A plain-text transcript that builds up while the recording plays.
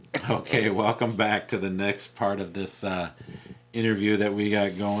Okay, welcome back to the next part of this interview that we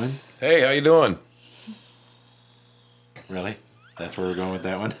got going. Hey, how you doing? Really? That's where we're going with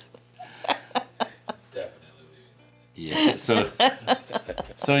that one? Definitely. Yeah.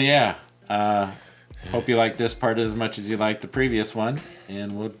 So yeah. Hope you like this part as much as you like the previous one,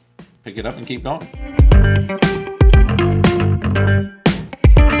 and we'll pick it up and keep going.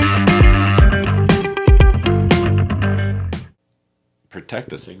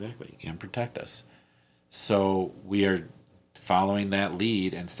 Protect us, exactly, and protect us. So we are following that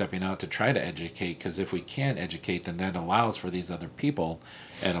lead and stepping out to try to educate, because if we can't educate, then that allows for these other people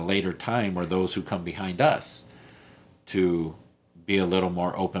at a later time, or those who come behind us, to be a little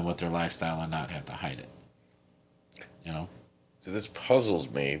more open with their lifestyle and not have to hide it. You know? So this puzzles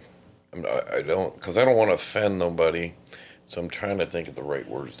me. I don't want to offend nobody, so I'm trying to think of the right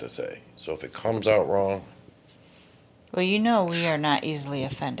words to say. So if it comes out wrong, well, you know we are not easily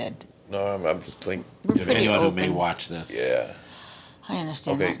offended. no, I'm thinking. We're If pretty anyone open. who may watch this, Yeah. I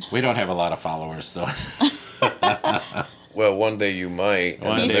understand Okay. that. we don't have a lot of followers, so Well, one day you might.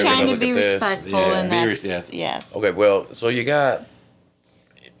 One and He's day they're trying gonna to be look at this. respectful, Yeah, and be that's yes. yes. Okay, well, so you got.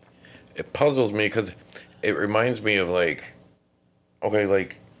 It puzzles me because it reminds me of like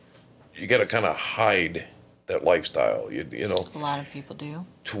you got to kind of hide that lifestyle. You know. A lot of people do.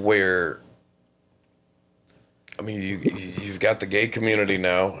 To where, I mean, you've got the gay community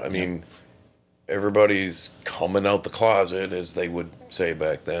now. I mean, everybody's coming out the closet, as they would say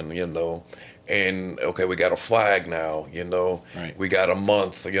back then, you know. And, okay, we got a flag now, you know. Right. We got a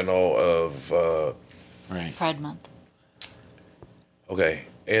month, you know, of, right. Pride Month. okay.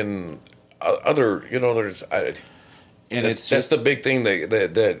 And other, you know, And that's the big thing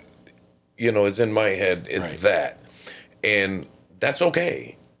that you know, is in my head is Right. that. And that's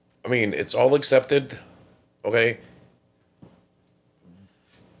okay. I mean, it's all accepted, okay?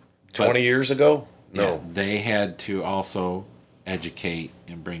 20 years ago? No. Yeah, they had to also educate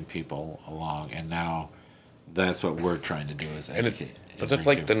and bring people along, and now that's what we're trying to do is And educate. but that's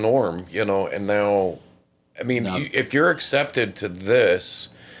like the norm, you know, and now, I mean, if you're accepted to this,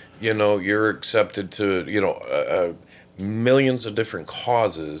 you know, you're accepted to, you know, millions of different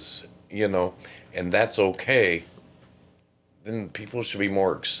causes, you know, and that's okay, then people should be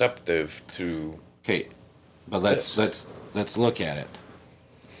more acceptive to. Okay, but let's look at it.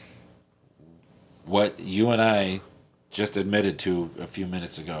 What you and I just admitted to a few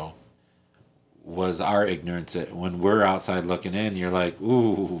minutes ago was our ignorance. That when we're outside looking in, you're like,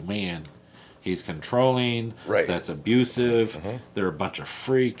 "Ooh, man, he's controlling. Right. That's abusive. They're a bunch of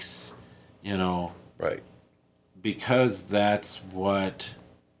freaks," you know. Right. Because that's what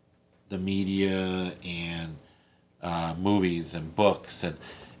the media and movies and books and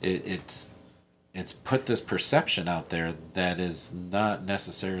it's put this perception out there that is not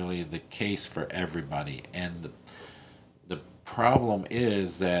necessarily the case for everybody. And the problem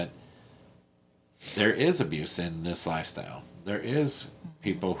is that there is abuse in this lifestyle. There is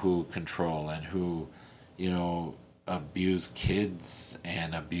people who control and who, you know, abuse kids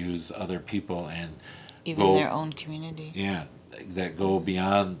and abuse other people and Even their own community. yeah, that go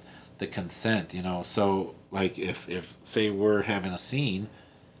beyond the consent, you know. So like if say we're having a scene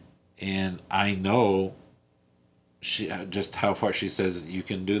and I know she just how far she says you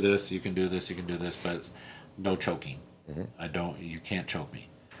can do this, you can do this, you can do this, but no choking. You can't choke me.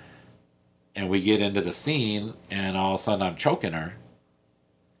 And we get into the scene and all of a sudden I'm choking her.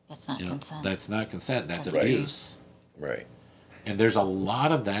 That's not You know, consent. that's not consent, that's That's abuse. Right. And there's a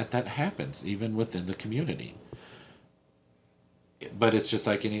lot of that happens even within the community. But it's just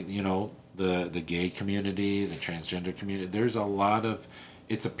like any, you know, the gay community, the transgender community. There's a lot of,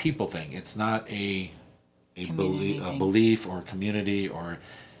 it's a people thing. It's not a belief or community, or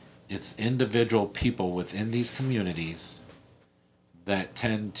it's individual people within these communities that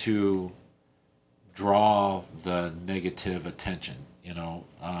tend to draw the negative attention. You know,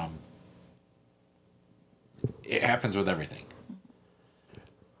 it happens with everything.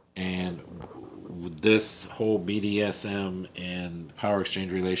 And this whole BDSM and power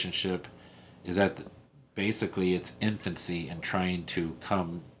exchange relationship is at basically its infancy and trying to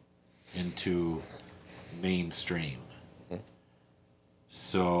come into mainstream.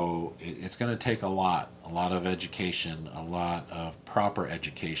 So it's going to take a lot of education, a lot of proper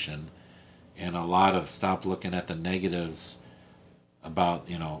education, and a lot of stop looking at the negatives about,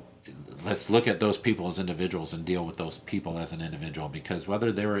 you know, let's look at those people as individuals and deal with those people as an individual, because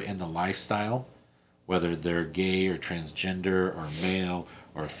whether they're in the lifestyle, whether they're gay or transgender or male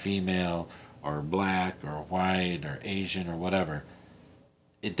or female or black or white or Asian or whatever,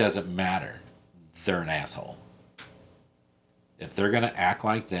 it doesn't matter. They're an asshole. If they're going to act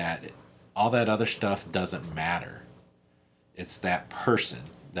like that, all that other stuff doesn't matter. It's that person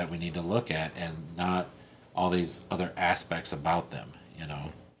that we need to look at and not all these other aspects about them, you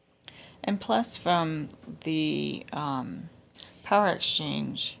know. And plus, from the power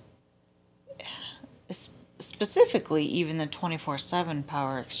exchange, specifically even the 24/7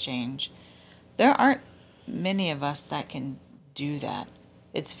 power exchange, there aren't many of us that can do that.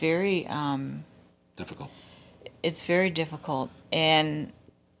 It's very Difficult. it's very difficult, and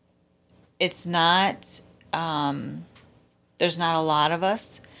it's not there's not a lot of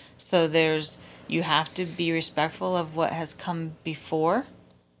us, so you have to be respectful of what has come before,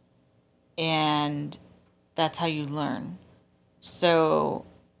 and that's how you learn. So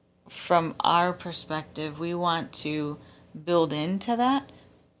from our perspective, we want to build into that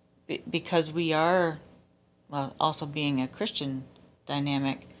because we are, well, also being a Christian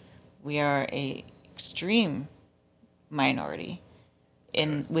dynamic, we are a extreme minority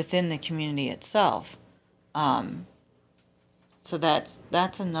within the community itself. So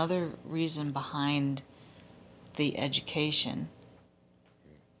that's another reason behind the education.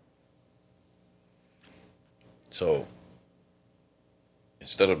 So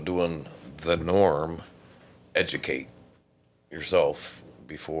instead of doing the norm, educate yourself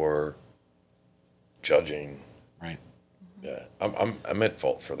before judging. Right. Yeah, I'm at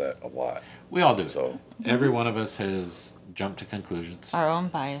fault for that a lot. We all do. So every one of us has jumped to conclusions. Our own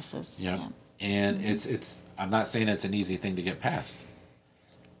biases. Yep. Yeah. And it's I'm not saying it's an easy thing to get past.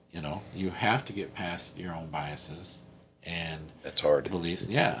 You know, you have to get past your own biases and that's hard. beliefs.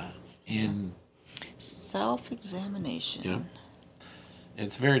 Yeah. And Self-examination. yeah,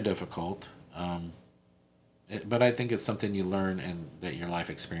 it's very difficult. But I think it's something you learn and that your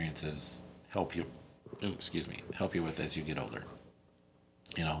life experiences help you. Help you with as you get older.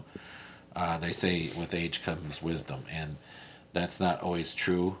 You know, they say with age comes wisdom, and that's not always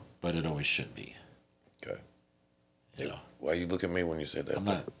true, but it always should be. Okay. You know, Why you look at me when you say that? I'm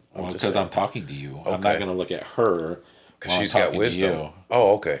not just because saying. I'm talking to you. I'm Okay. not going to look at her Because while she's I'm got talking wisdom. to you,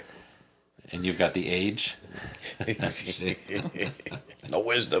 Oh, okay. and you've got the age. No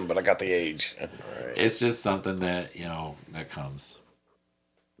wisdom, but I got the age. All right. It's just something that that comes.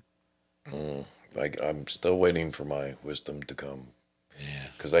 I'm still waiting for my wisdom to come. Yeah,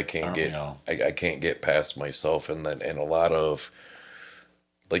 Because I can't Aren't get we all? I can't get past myself and a lot of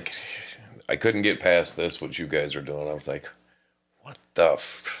like I couldn't get past this what you guys are doing. I was like, what the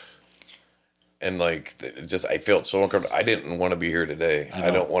and like it just I felt so uncomfortable. I didn't want to be here today. I know.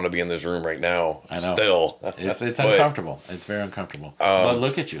 I don't want to be in this room right now. I know. Still. It's But uncomfortable. It's very uncomfortable. But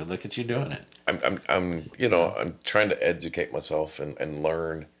look at you doing it. I'm trying to educate myself and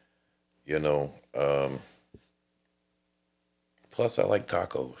learn, plus I like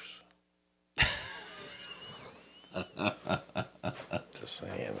tacos. Just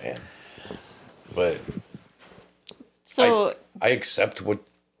saying, man. But So I accept what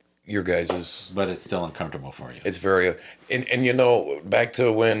your guys's. But it's still uncomfortable for you. It's very and back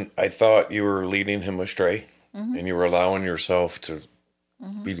to when I thought you were leading him astray, and you were allowing yourself to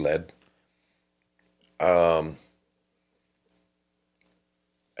be led. I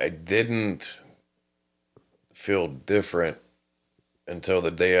didn't feel different until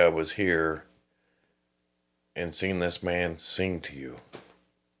the day I was here and seen this man sing to you.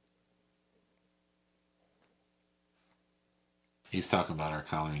 He's talking about our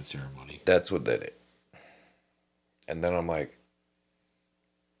collaring ceremony. That's what did it. And then I'm like,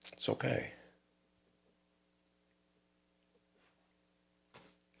 it's okay.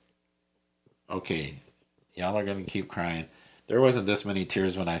 Okay, y'all are gonna keep crying. There wasn't this many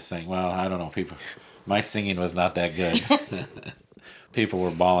tears when I sang. Well, I don't know. My singing was not that good. People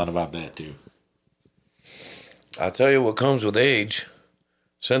were bawling about that too. I'll tell you what comes with age.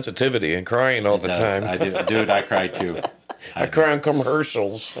 Sensitivity and crying all the time. I do, dude. I cry too. I cry on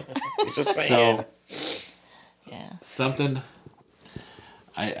commercials. Just saying. So yeah. something.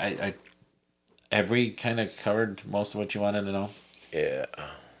 I have we kind of covered most of what you wanted to know? Yeah.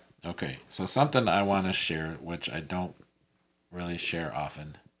 Okay, so something I want to share, which I don't really share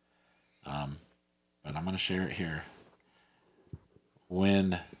often, but I'm going to share it here.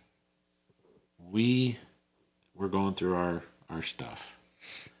 When we were going through our stuff,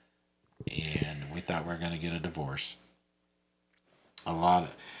 and we thought we were going to get a divorce, a lot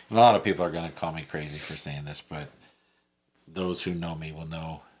of people are going to call me crazy for saying this, but those who know me will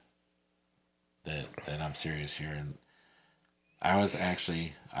know that I'm serious here. And I was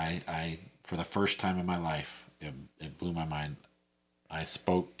actually, I for the first time in my life, it blew my mind. I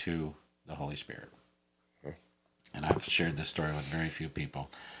spoke to the Holy Spirit. And I've shared this story with very few people.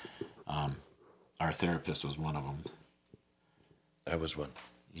 Our therapist was one of them. I was one.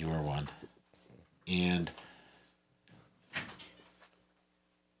 You were one. And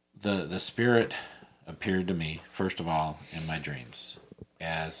the Spirit appeared to me, first of all, in my dreams,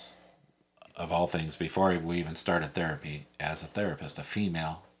 as, of all things, before we even started therapy, as a therapist, a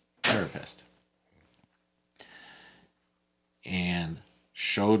female therapist. And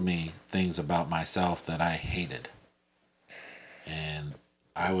showed me things about myself that I hated. And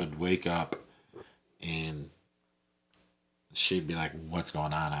I would wake up and she'd be like, "What's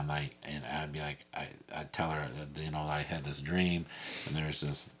going on?" I'm like, and I'd be like, I'd tell her that, I had this dream and there's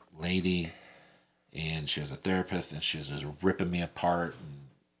this lady and she was a therapist and she was just ripping me apart and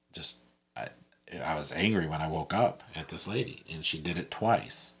just, I was angry when I woke up at this lady and she did it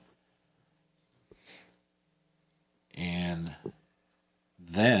twice. And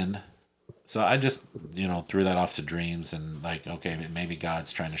then, so I just, threw that off to dreams and like, okay, maybe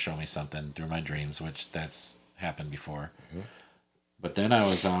God's trying to show me something through my dreams, which that's happened before. Mm-hmm. But then I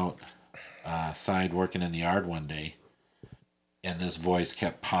was outside working in the yard one day and this voice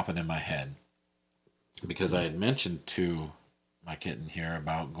kept popping in my head because I had mentioned to my kitten here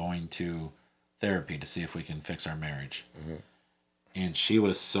about going to therapy to see if we can fix our marriage. Mm-hmm. And she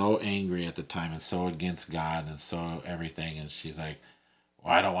was so angry at the time and so against God and so everything. And she's like,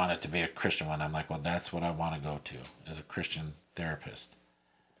 "Well, I don't want it to be a Christian one." I'm like, "Well, that's what I want to go to, as a Christian therapist."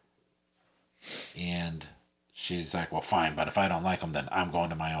 And she's like, "Well, fine, but if I don't like them, then I'm going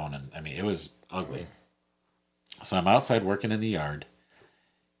to my own." And I mean, it was ugly. So I'm outside working in the yard,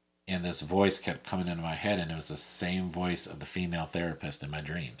 and this voice kept coming into my head, and it was the same voice of the female therapist in my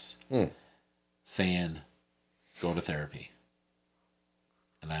dreams, saying, "Go to therapy."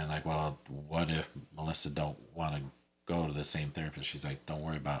 And I'm like, "Well, what if Melissa don't want to go to the same therapist?" She's like, "Don't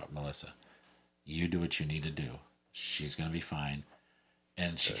worry about Melissa. You do what you need to do. She's going to be fine."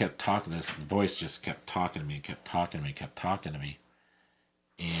 And she kept talking. This voice just kept talking to me, kept talking to me, kept talking to me.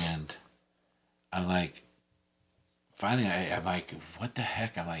 And I'm like, finally, I'm like, "What the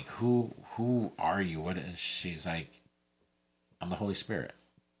heck?" I'm like, who are you? What? And she's like, "I'm the Holy Spirit."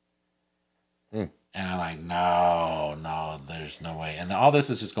 And I'm like, no, there's no way. And all this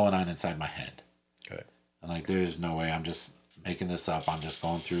is just going on inside my head. Okay. I'm like, there's no way. I'm just making this up. I'm just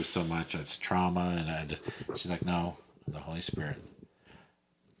going through so much. It's trauma. And she's like, "No, I'm the Holy Spirit."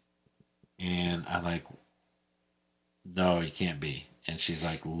 And I'm like, "No, you can't be." And she's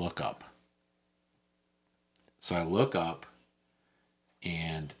like, "Look up." So I look up,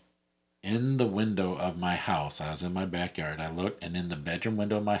 and in the window of my house, I was in my backyard, I looked, and in the bedroom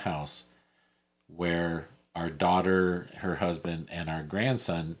window of my house, where our daughter, her husband, and our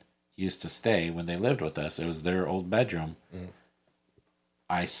grandson used to stay when they lived with us, it was their old bedroom.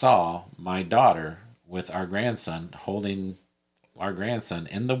 I saw my daughter with our grandson holding our grandson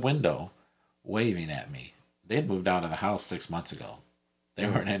in the window, waving at me. They had moved out of the house 6 months ago. They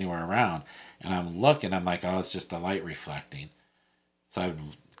weren't anywhere around. And I'm looking, I'm like, "Oh, it's just the light reflecting." So I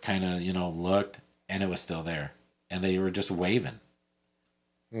kind of, looked, and it was still there. And they were just waving.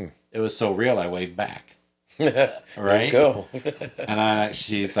 It was so real, I waved back. Right? There you go. And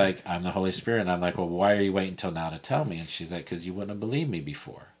she's like, "I'm the Holy Spirit." And I'm like, "Well, why are you waiting until now to tell me?" And she's like, "Because you wouldn't have believed me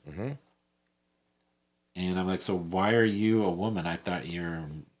before." Mm-hmm. And I'm like, "So why are you a woman? I thought you're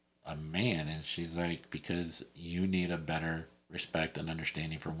a man." And she's like, "Because you need a better respect and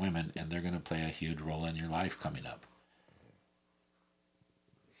understanding for women, and they're going to play a huge role in your life coming up."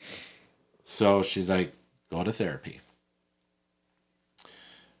 So she's like, "Go to therapy."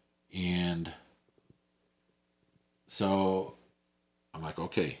 And so I'm like,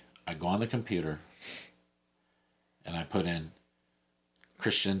 okay. I go on the computer and I put in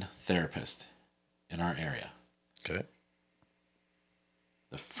Christian therapist in our area. Okay.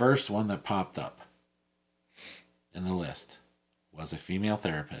 The first one that popped up in the list was a female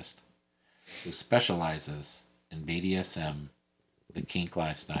therapist who specializes in BDSM, the kink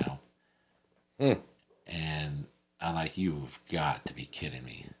lifestyle. And I'm like, "You've got to be kidding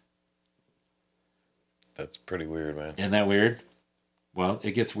me." That's pretty weird, man. Isn't that weird? Well,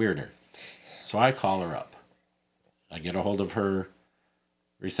 it gets weirder. So I call her up. I get a hold of her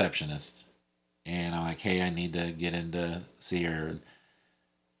receptionist. And I'm like, "Hey, I need to get in to see her."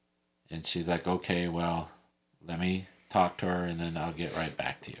 And she's like, "Okay, well, let me talk to her and then I'll get right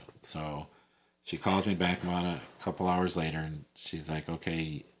back to you." So she calls me back about a couple hours later and she's like,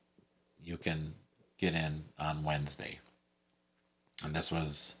 "Okay, you can get in on Wednesday." And this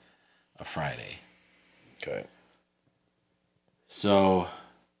was a Friday. Okay. So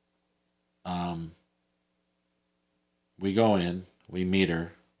we go in, we meet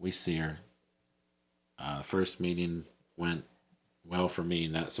her, we see her. First meeting went well for me,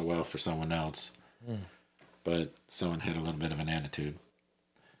 not so well for someone else. but someone had a little bit of an attitude.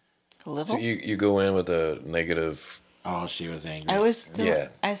 A little? So you go in with a negative. Oh, she was angry. I was still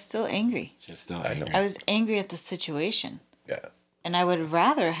angry. She was still I know. angry. I was angry at the situation. Yeah. And I would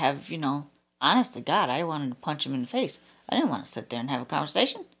rather have, honest to God, I wanted to punch him in the face. I didn't want to sit there and have a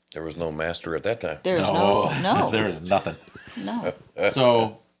conversation. There was no master at that time. There's no. no. There was nothing. No.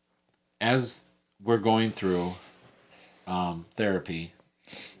 So, as we're going through therapy,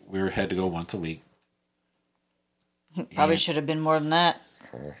 we had to go once a week. Probably should have been more than that.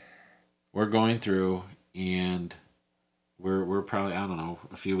 We're going through, and we're probably, I don't know,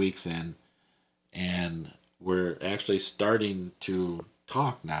 a few weeks in, and we're actually starting to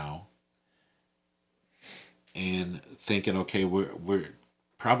talk now, and thinking, okay, we're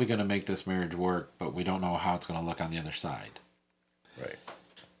probably going to make this marriage work, but we don't know how it's going to look on the other side. Right.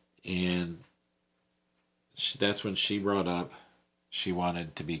 And that's when she brought up she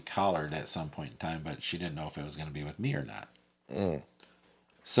wanted to be collared at some point in time, but she didn't know if it was going to be with me or not.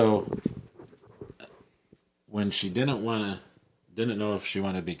 So when she didn't know if she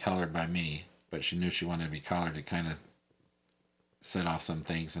wanted to be collared by me, but she knew she wanted to be collared, it kind of set off some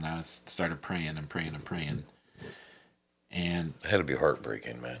things, and I started praying and praying and praying. And It had to be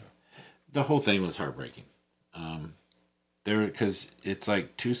heartbreaking, man. the whole thing was heartbreaking. Because it's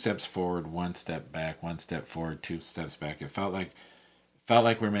like 2 steps forward, 1 step back, 1 step forward, 2 steps back. It felt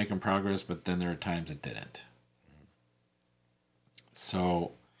like we're making progress, but then there are times it didn't.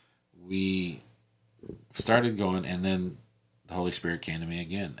 So we started going, and then the Holy Spirit came to me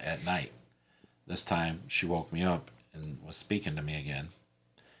again at night. This time she woke me up and was speaking to me again,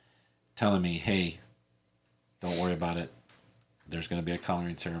 telling me, hey, don't worry about it. There's going to be a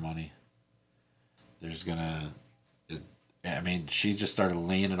collaring ceremony. She just started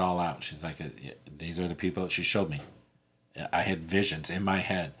laying it all out. She's like, these are the people. She showed me. I had visions in my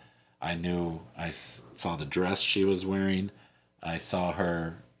head. I knew, I saw the dress she was wearing. I saw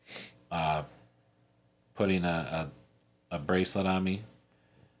her putting a bracelet on me,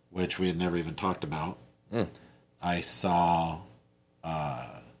 which we had never even talked about. I saw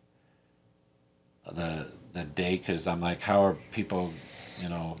the day, because I'm like, how are people,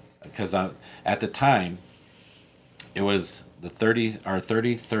 because at the time, it was our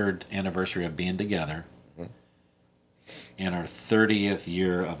 33rd anniversary of being together, and our 30th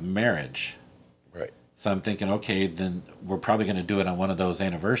year of marriage. Right. So I'm thinking, okay, then we're probably going to do it on one of those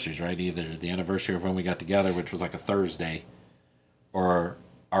anniversaries, right? Either the anniversary of when we got together, which was like a Thursday, or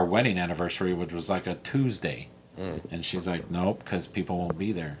our wedding anniversary, which was like a Tuesday. And she's like, nope, because people won't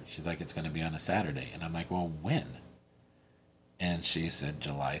be there. She's like, it's going to be on a Saturday. And I'm like, well, when? And she said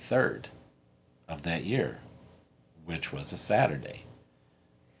July 3rd of that year, which was a Saturday.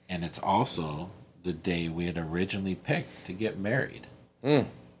 And it's also the day we had originally picked to get married.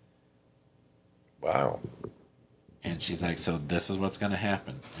 Wow. And she's like, so this is what's going to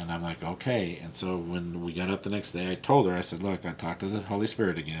happen. And I'm like, okay. And so when we got up the next day, I told her, I said, look, I talked to the Holy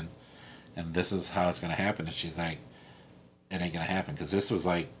Spirit again, and this is how it's going to happen. And she's like, it ain't going to happen, because this was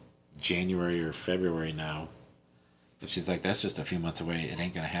like January or February now. And she's like, that's just a few months away. It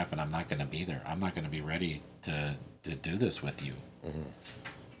ain't going to happen. I'm not going to be there. I'm not going to be ready to do this with you.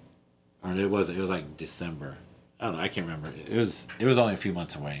 Or it was like December. I don't know. I can't remember. It was only a few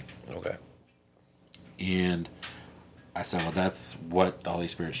months away. Okay. And I said, well, that's what the Holy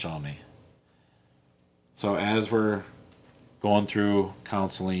Spirit showed me. So as we're going through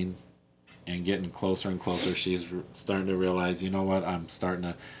counseling and getting closer and closer, she's starting to realize, you know what, I'm starting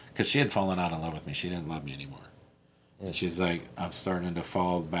to, because she had fallen out of love with me. She didn't love me anymore. And she's like, I'm starting to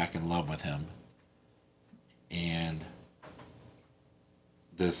fall back in love with him. And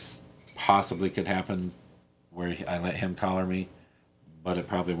this possibly could happen where I let him collar me, but it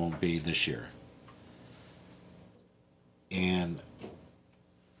probably won't be this year. And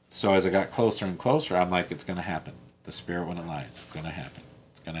so as I got closer and closer, I'm like, it's going to happen. The Spirit wouldn't lie. It's going to happen.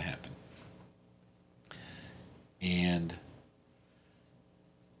 It's going to happen. And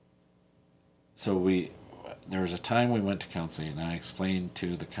so there was a time we went to counseling, and I explained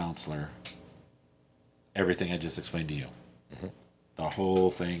to the counselor everything I just explained to you. The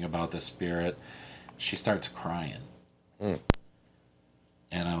whole thing about the Spirit. She starts crying.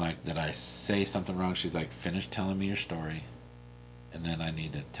 And I'm like, did I say something wrong? She's like, finish telling me your story, and then I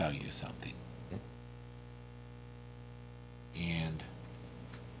need to tell you something. And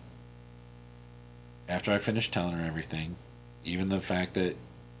after I finished telling her everything, even the fact that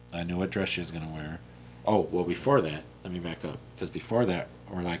I knew what dress she was going to wear. Oh, well, before that, let me back up. Because before that,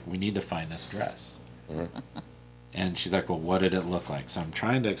 we're like, we need to find this dress. And she's like, well, what did it look like? So I'm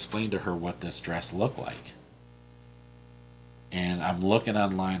trying to explain to her what this dress looked like. And I'm looking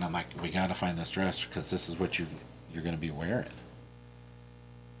online. I'm like, we got to find this dress because this is what you're going to be wearing.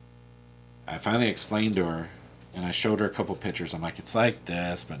 I finally explained to her, and I showed her a couple pictures. I'm like, it's like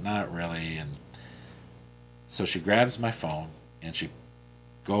this, but not really. And so she grabs my phone and she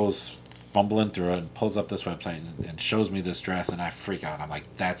goes fumbling through it and pulls up this website and shows me this dress, and I freak out. I'm like,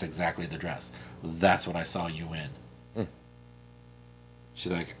 that's exactly the dress. That's what I saw you in.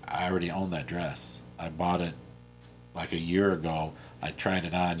 She's like, I already own that dress. I bought it like a year ago. I tried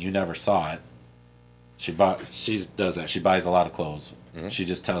it on. You never saw it. She does that. She buys a lot of clothes. She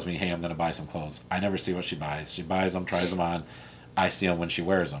just tells me, hey, I'm going to buy some clothes. I never see what she buys. She buys them, tries them on. I see them when she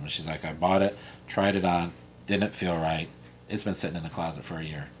wears them. And she's like, I bought it, tried it on, didn't feel right. It's been sitting in the closet for a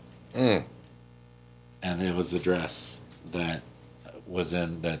year. And it was the dress that was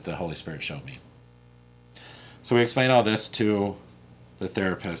in that the Holy Spirit showed me. So we explain all this to the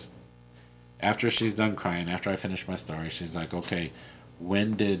therapist. After she's done crying, after I finish my story, she's like, okay,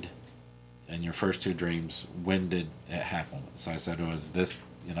 when did, in your first two dreams, when did it happen? So I said it was this,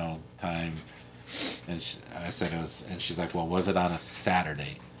 time. And I said it was, and she's like, well, was it on a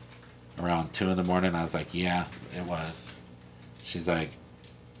Saturday around 2 a.m? I was like, yeah, it was. She's like,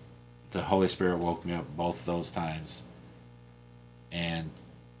 the Holy Spirit woke me up both those times and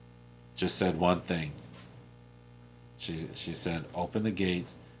just said one thing. She said, open the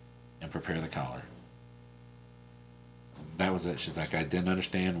gates and prepare the collar. That was it. She's like, I didn't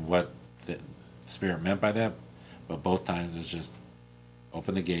understand what the Spirit meant by that, but both times it's just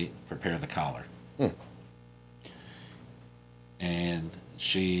open the gate, prepare the collar. And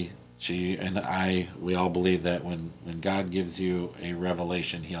she and I, we all believe that when God gives you a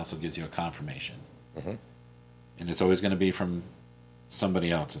revelation, he also gives you a confirmation. And it's always going to be from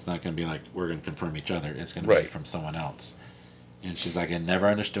somebody else. It's not going to be like we're going to confirm each other. It's going to be from someone else. And she's like, I never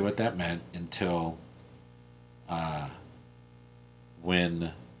understood what that meant until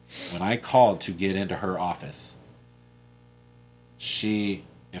when I called to get into her office.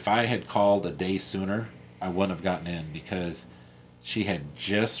 If I had called a day sooner, I wouldn't have gotten in because she had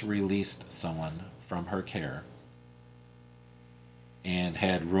just released someone from her care and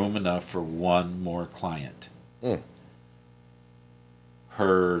had room enough for one more client.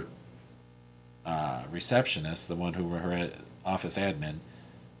 Her receptionist, the one who were her office admin,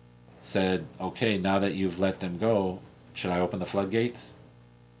 said, okay, now that you've let them go, should I open the floodgates?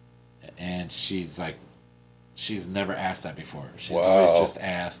 And she's like, she's never asked that before. She's always just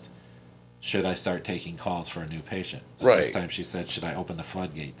asked, should I start taking calls for a new patient? This time she said, should I open the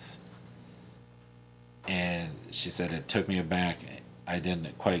floodgates? And she said, it took me aback. I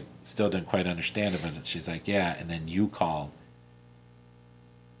still didn't quite understand it, but she's like, yeah. And then you call,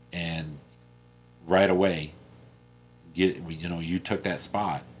 and right away, you took that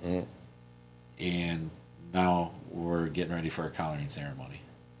spot, and now we're getting ready for a collaring ceremony.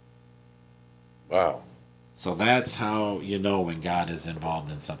 Wow. So that's how you know when God is involved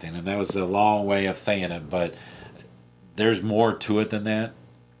in something. And that was a long way of saying it, but there's more to it than that.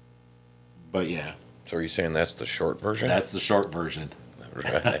 But yeah. So are you saying that's the short version? That's the short version.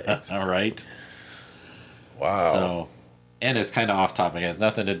 Right. All right. Wow. So, and it's kind of off topic. It has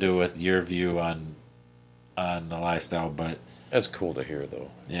nothing to do with your view on the lifestyle, but that's cool to hear, though.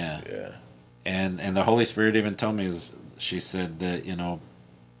 Yeah. Yeah. And the Holy Spirit even told me, she said that,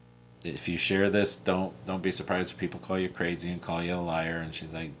 if you share this, don't be surprised if people call you crazy and call you a liar. And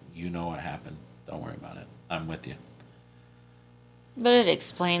she's like, you know what happened. Don't worry about it. I'm with you. But it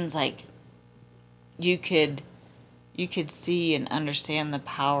explains, like, you could see and understand the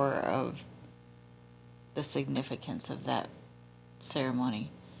power of the significance of that ceremony.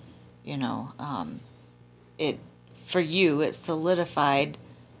 It, for you, it solidified,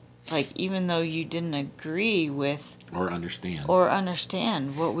 like, even though you didn't agree with or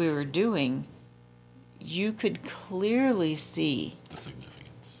understand what we were doing, you could clearly see the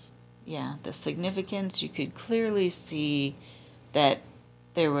significance. Yeah, the significance. You could clearly see that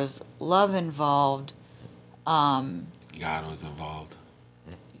there was love involved. God was involved.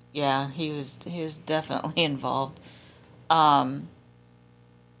 Yeah, he was definitely involved. But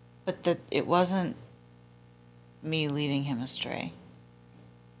that it wasn't me leading him astray.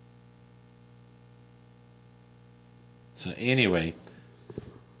 So anyway,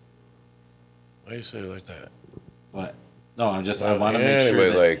 why do you say it like that? What? No, I want to make sure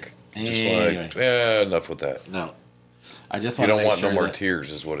that... Enough with that. No. I just want to make sure you don't want no more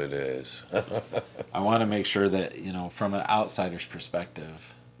tears is what it is. I want to make sure that, from an outsider's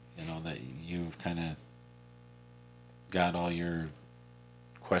perspective, that you've kind of got all your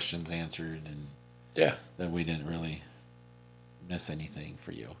questions answered and that we didn't really miss anything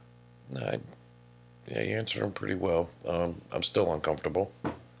for you. Yeah, you answered them pretty well. I'm still uncomfortable,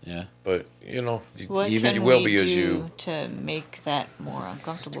 Yeah. but What even can it will we be do as you. to make that more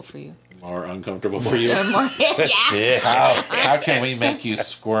uncomfortable for you? More uncomfortable for you. Yeah. How can we make you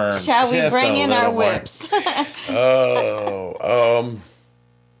squirm? Shall we just bring a in our little more? whips? Oh,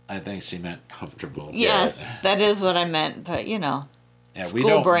 I think she meant comfortable. Yes, that is what I meant. But Yeah,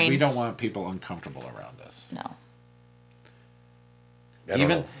 school brain. we don't want people uncomfortable around us. No. I don't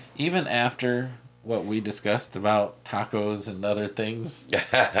know. Even after what we discussed about tacos and other things.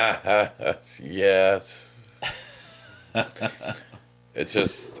 Yes. It's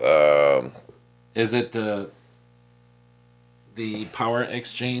just. Is it the power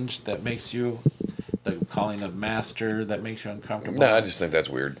exchange that makes you, the calling of master that makes you uncomfortable? No, I just think that's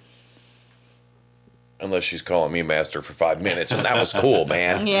weird. Unless she's calling me master for 5 minutes, and that was cool,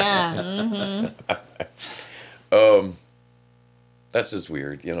 man. Yeah. That's just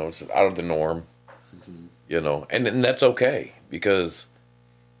weird. It's out of the norm. And that's okay because.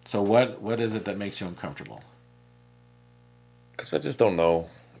 So what is it that makes you uncomfortable? Because I just don't know.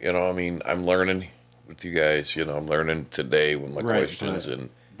 I'm learning with you guys. I'm learning today with my questions.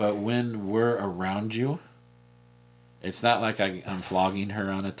 But when we're around you, it's not like I'm flogging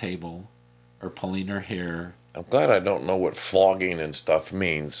her on a table or pulling her hair. I'm glad I don't know what flogging and stuff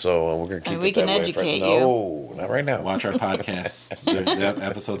means, so we're going to keep it we that can way. educate you. No, not right now. Watch our podcast. The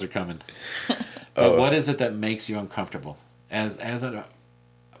episodes are coming. But what is it that makes you uncomfortable? As a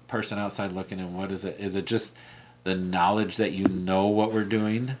person outside looking in, what is it? Is it just the knowledge that you know what we're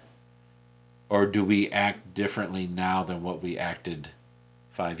doing? Or do we act differently now than what we acted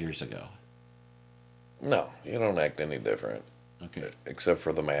 5 years ago? No, you don't act any different. Okay. Except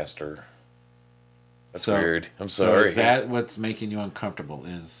for the master. That's weird. I'm sorry. So is that what's making you uncomfortable?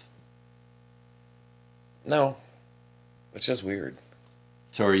 No. It's just weird.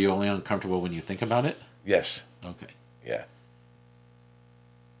 So are you only uncomfortable when you think about it? Yes. Okay. Yeah.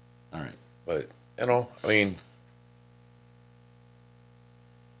 All right. But,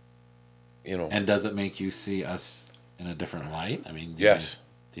 And does it make you see us in a different light? Yes.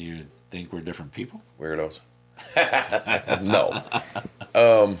 Do you think we're different people? Weirdos. No.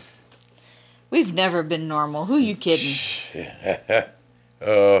 We've never been normal. Who you kidding? I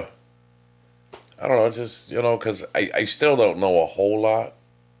don't know. It's just, because I still don't know a whole lot.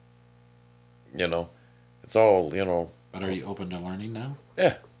 It's all, But are you open to learning now?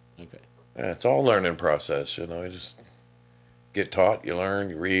 Yeah. Okay. Yeah, it's all learning process, You just get taught, you learn,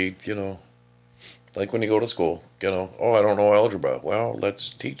 you read, Like when you go to school, oh, I don't know algebra. Well, let's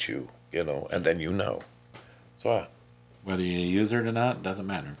teach you, and then So, Whether you use it or not, doesn't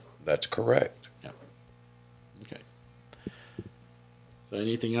matter. that's correct. Yep. Okay. So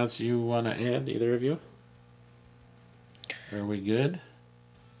anything else you want to add, either of you? Are we good?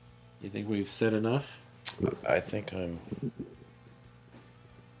 You think we've said enough? I think I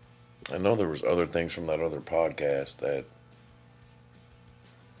know there was other things from that other podcast that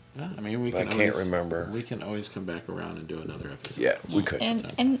Yeah, I can't remember. We can always come back around and do another episode. Yeah, we could.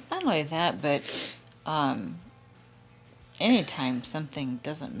 And not only that, but anytime something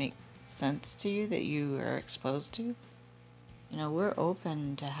doesn't make sense to you that you are exposed to, we're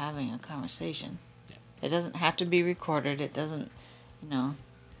open to having a conversation. Yeah. It doesn't have to be recorded. It doesn't,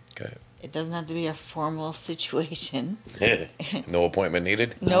 Okay. it doesn't have to be a formal situation. No appointment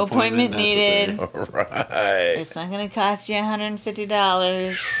needed? No appointment needed. All right. It's not going to cost you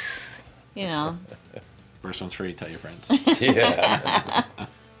 $150. First one's free. Tell your friends. Yeah.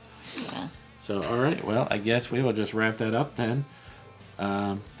 So, all right. Well, I guess we will just wrap that up then.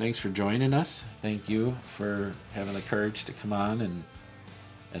 Thanks for joining us. Thank you for having the courage to come on and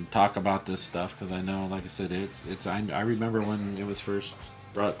talk about this stuff, because I know, like I said, I remember when it was first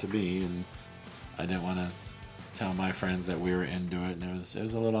brought to me, and I didn't want to tell my friends that we were into it, and it was a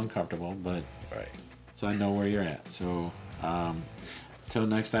little uncomfortable, but Right. so I know where you're at. So, till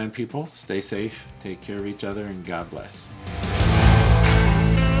next time, people, stay safe, take care of each other, and God bless.